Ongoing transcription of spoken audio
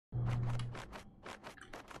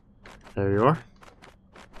There you are.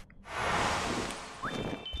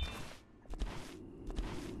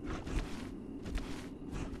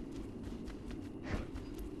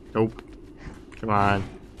 Nope. Come on.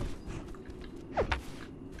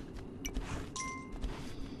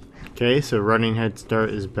 Okay, so running head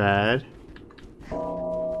start is bad.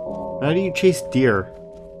 How do you chase deer?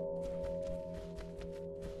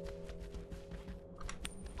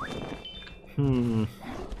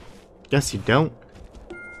 Guess you don't.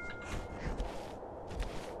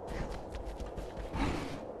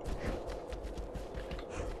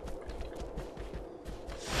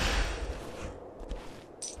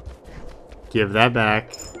 Give that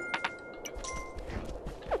back.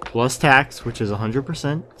 Plus tax, which is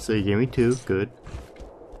 100%. So you gave me 2. Good.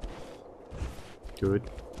 Good.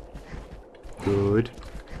 Good.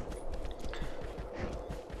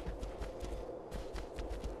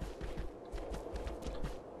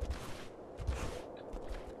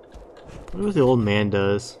 I wonder what the old man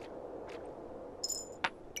does.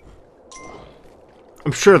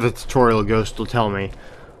 I'm sure the tutorial ghost will tell me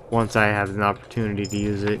once I have an opportunity to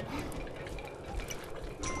use it.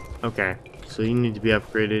 Okay, so you need to be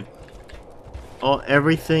upgraded.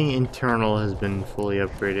 Everything internal has been fully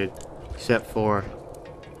upgraded, except for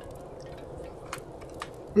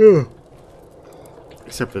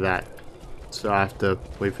that. So I have to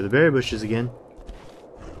wait for the berry bushes again.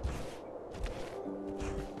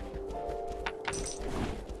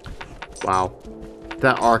 Wow,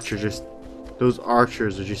 that archer those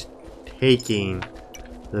archers are just taking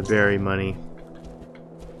the berry money.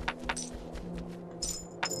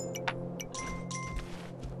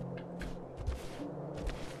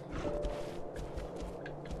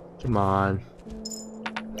 Come on.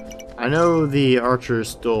 I know the archers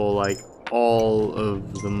stole like all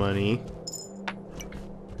of the money.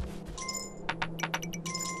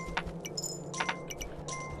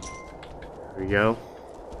 There we go.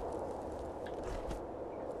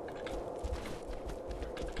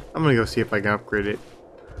 I'm gonna go see if I can upgrade it.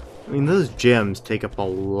 I mean, those gems take up a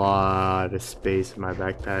lot of space in my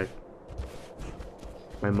backpack.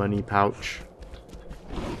 My money pouch.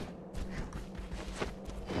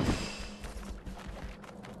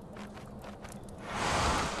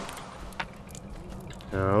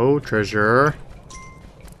 No treasure.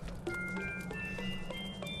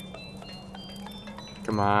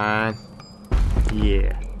 Come on.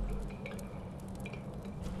 Yeah.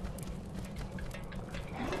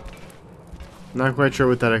 Not quite sure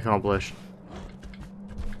what that accomplished.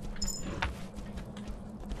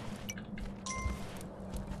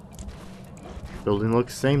 Building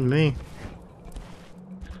looks the same to me.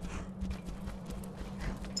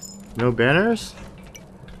 No banners?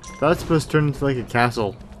 That's supposed to turn into like a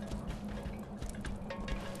castle.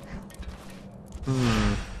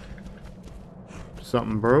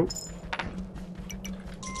 Something broke.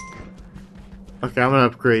 Okay, I'm gonna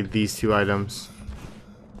upgrade these 2 items.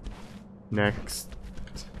 Next.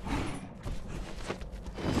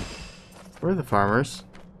 Where are the farmers?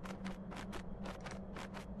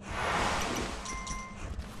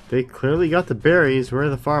 They clearly got the berries. Where are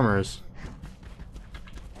the farmers?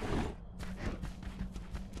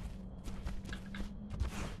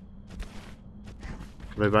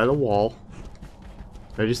 Are they by the wall?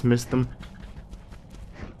 I just missed them.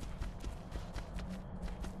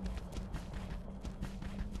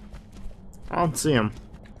 I don't see them.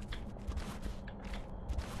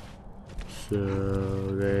 So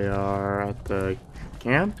they are at the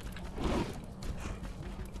camp?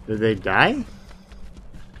 Did they die?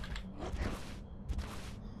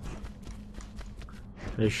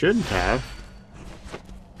 They shouldn't have.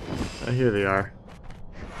 Oh, here they are.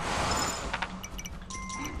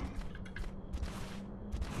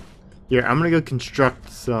 Here, I'm gonna go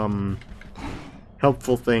construct some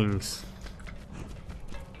helpful things.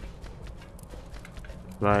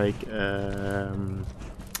 Like, a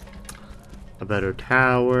better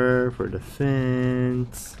tower for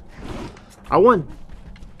defense. I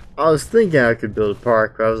was thinking I could build a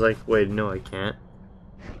park, but I was like, wait, no I can't.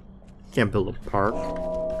 Can't build a park.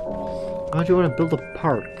 Why do you want to build a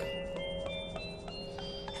park?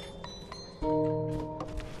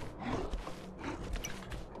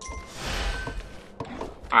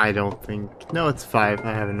 I don't think... No, it's 5.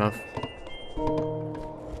 I have enough.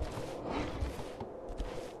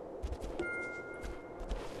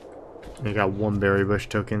 I got 1 berry bush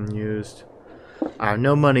token used. I have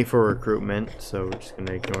no money for recruitment, so we're just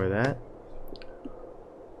gonna ignore that.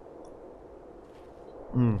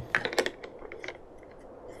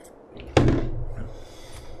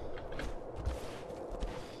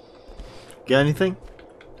 Get anything?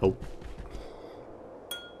 Nope.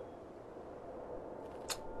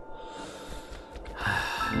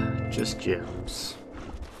 Just gems.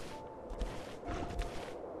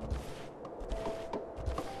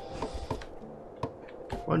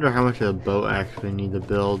 Wonder how much of the boat I actually need to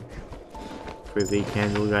build for the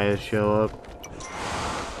candle guy to show up.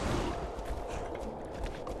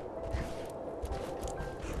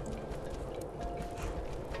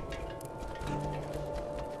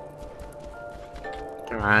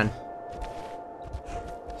 Come on.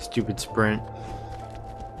 Stupid sprint.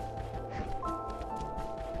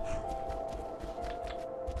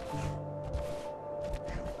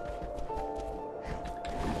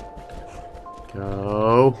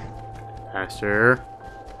 Go. Faster.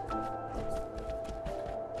 I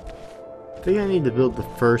think I need to build the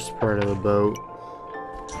first part of the boat.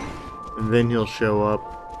 And then he'll show up.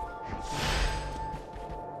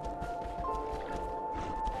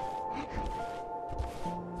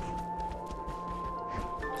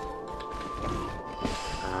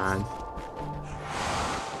 Come on.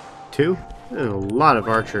 2? There's a lot of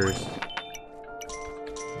archers.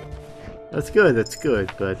 That's good,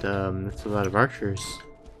 but that's a lot of archers.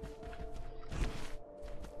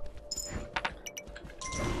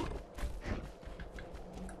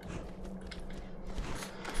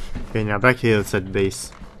 Okay, now back to the other side of the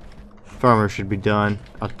base. Farmers should be done.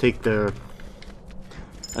 I'll take their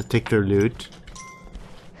loot.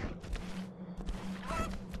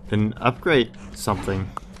 Then upgrade something.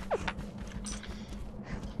 I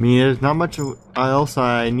mean, there's not much else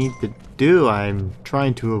I need to do. I'm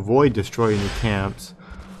trying to avoid destroying the camps.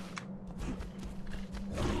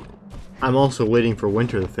 I'm also waiting for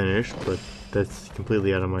winter to finish, but that's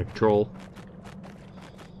completely out of my control.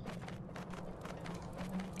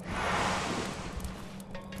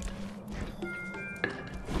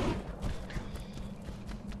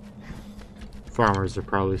 Farmers are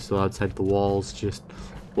probably still outside the walls, just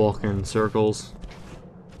walking in circles.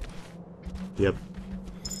 Yep.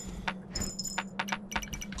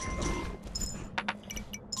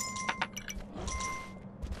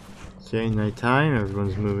 Okay, nighttime,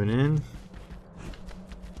 everyone's moving in.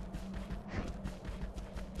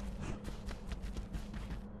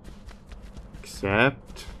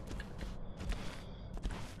 Except...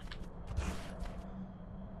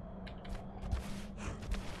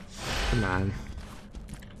 come on.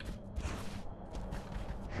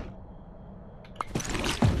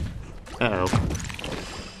 Uh-oh.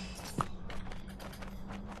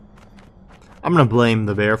 I'm gonna blame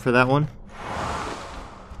the bear for that one.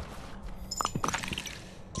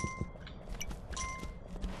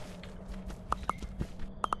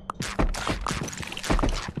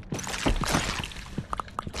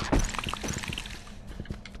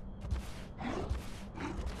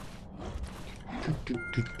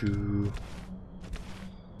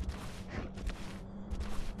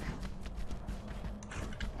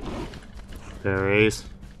 Berries.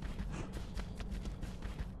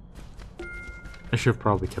 I should have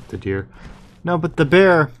probably kept the deer. No, but the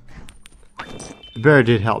bear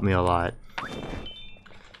did help me a lot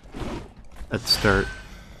at the start.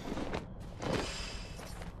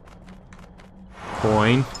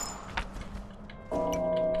 Coin.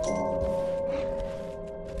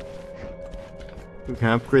 Can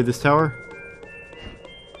I upgrade this tower?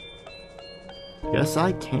 Yes,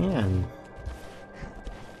 I can.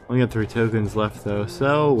 Only got 3 tokens left though,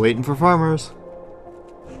 so waiting for farmers.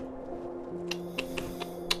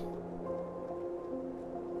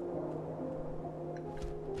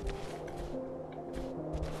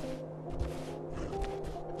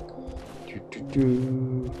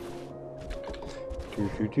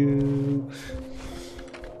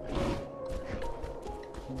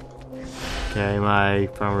 Okay, my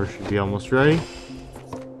farmers should be almost ready.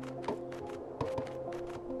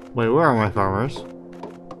 Wait, where are my farmers?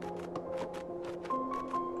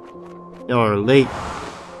 Y'all are late.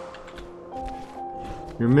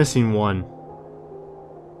 You're missing one.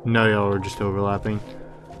 No, y'all are just overlapping.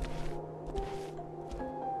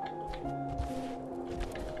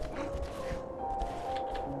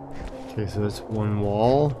 Okay, so that's one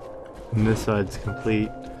wall. And this side's complete.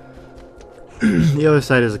 The other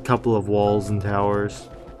side has a couple of walls and towers.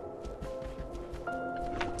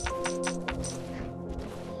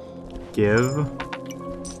 Give.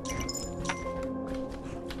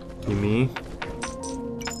 Gimme.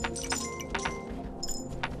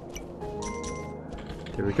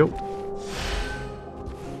 There we go.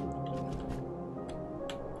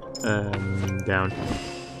 Down.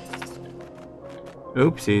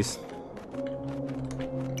 Oopsies.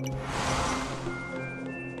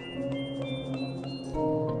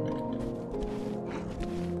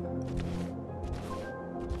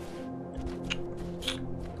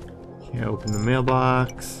 Can't open the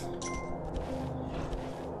mailbox.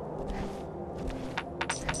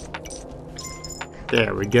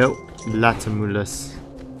 There we go. Lots of mulas.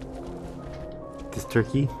 This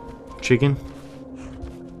turkey? Chicken?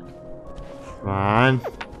 Come on.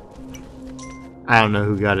 I don't know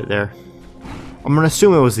who got it there. I'm gonna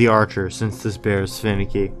assume it was the archer, since this bear is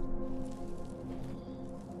finicky.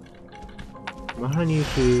 Come on, you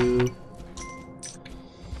two.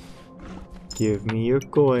 Give me your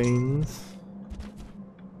coins.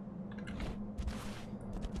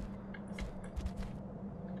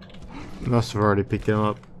 Must have already picked them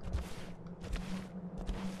up.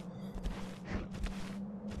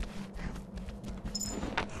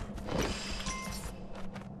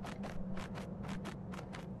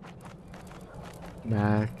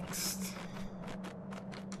 Next.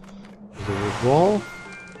 There's a wood wall.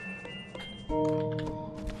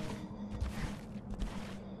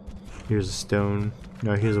 Here's a stone.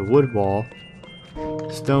 No, here's a wood wall.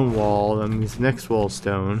 Stone wall. That means the next wall is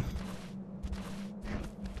stone.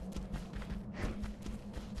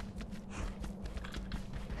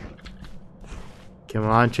 Come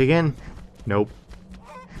on, chicken. Nope.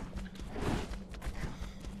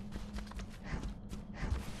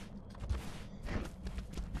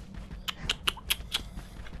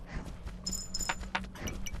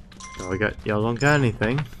 Y'all don't got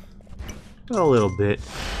anything. A little bit.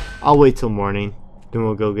 I'll wait till morning. Then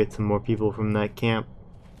we'll go get some more people from that camp.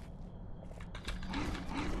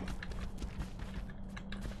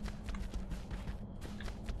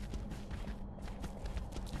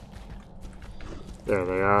 There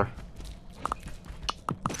they are.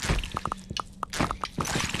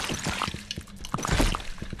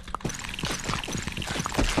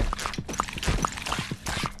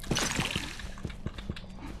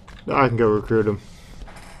 I can go recruit them.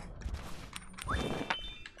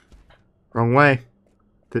 Wrong way.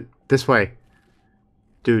 This way.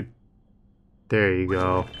 Dude. There you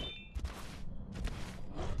go.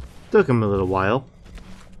 Took him a little while.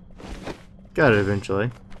 Got it eventually.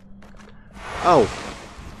 Oh!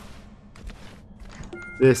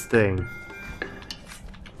 This thing.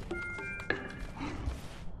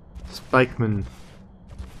 Spikeman.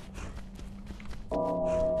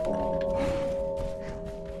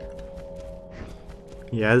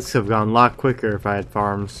 Yeah, this could have gone a lot quicker if I had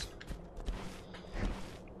farms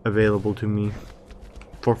available to me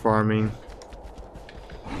for farming.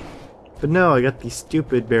 But no, I got these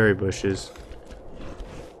stupid berry bushes.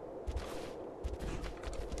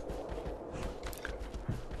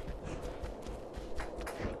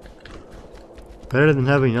 Better than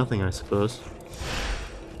having nothing, I suppose.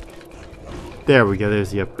 There we go,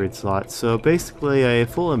 there's the upgrade slot. So basically a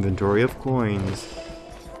full inventory of coins.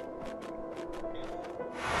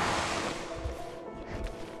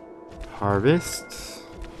 Harvest.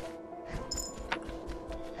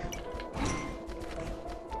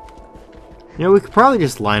 You know, we could probably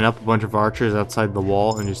just line up a bunch of archers outside the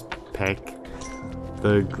wall and just peck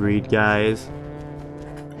the greed guys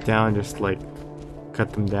down, just like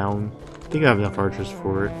cut them down. I think I have enough archers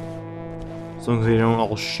for it. As long as they don't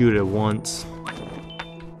all shoot at once.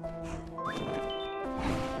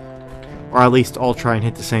 Or at least all try and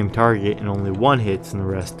hit the same target and only one hits and the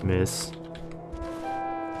rest miss.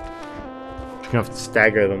 You're gonna have to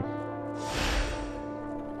stagger them.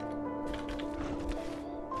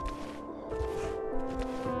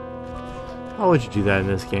 How would you do that in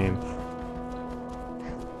this game?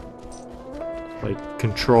 Like,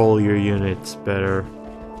 control your units better.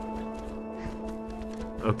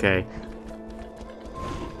 Okay.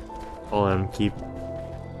 I'll let them keep.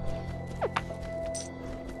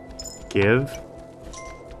 Give.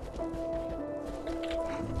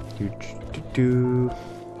 Do.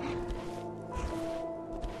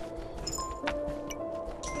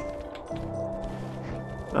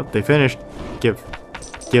 Oh, they finished. Give.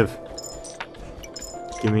 Give.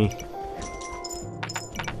 Gimme.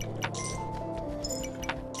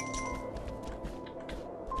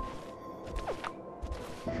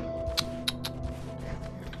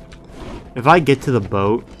 If I get to the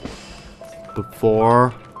boat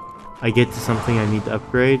before I get to something I need to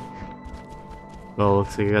upgrade. Well,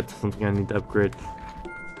 looks like I got to something I need to upgrade.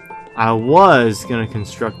 I was gonna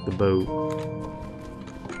construct the boat.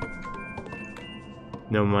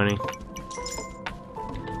 No money.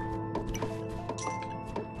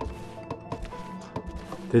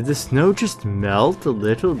 Did the snow just melt a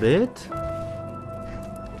little bit?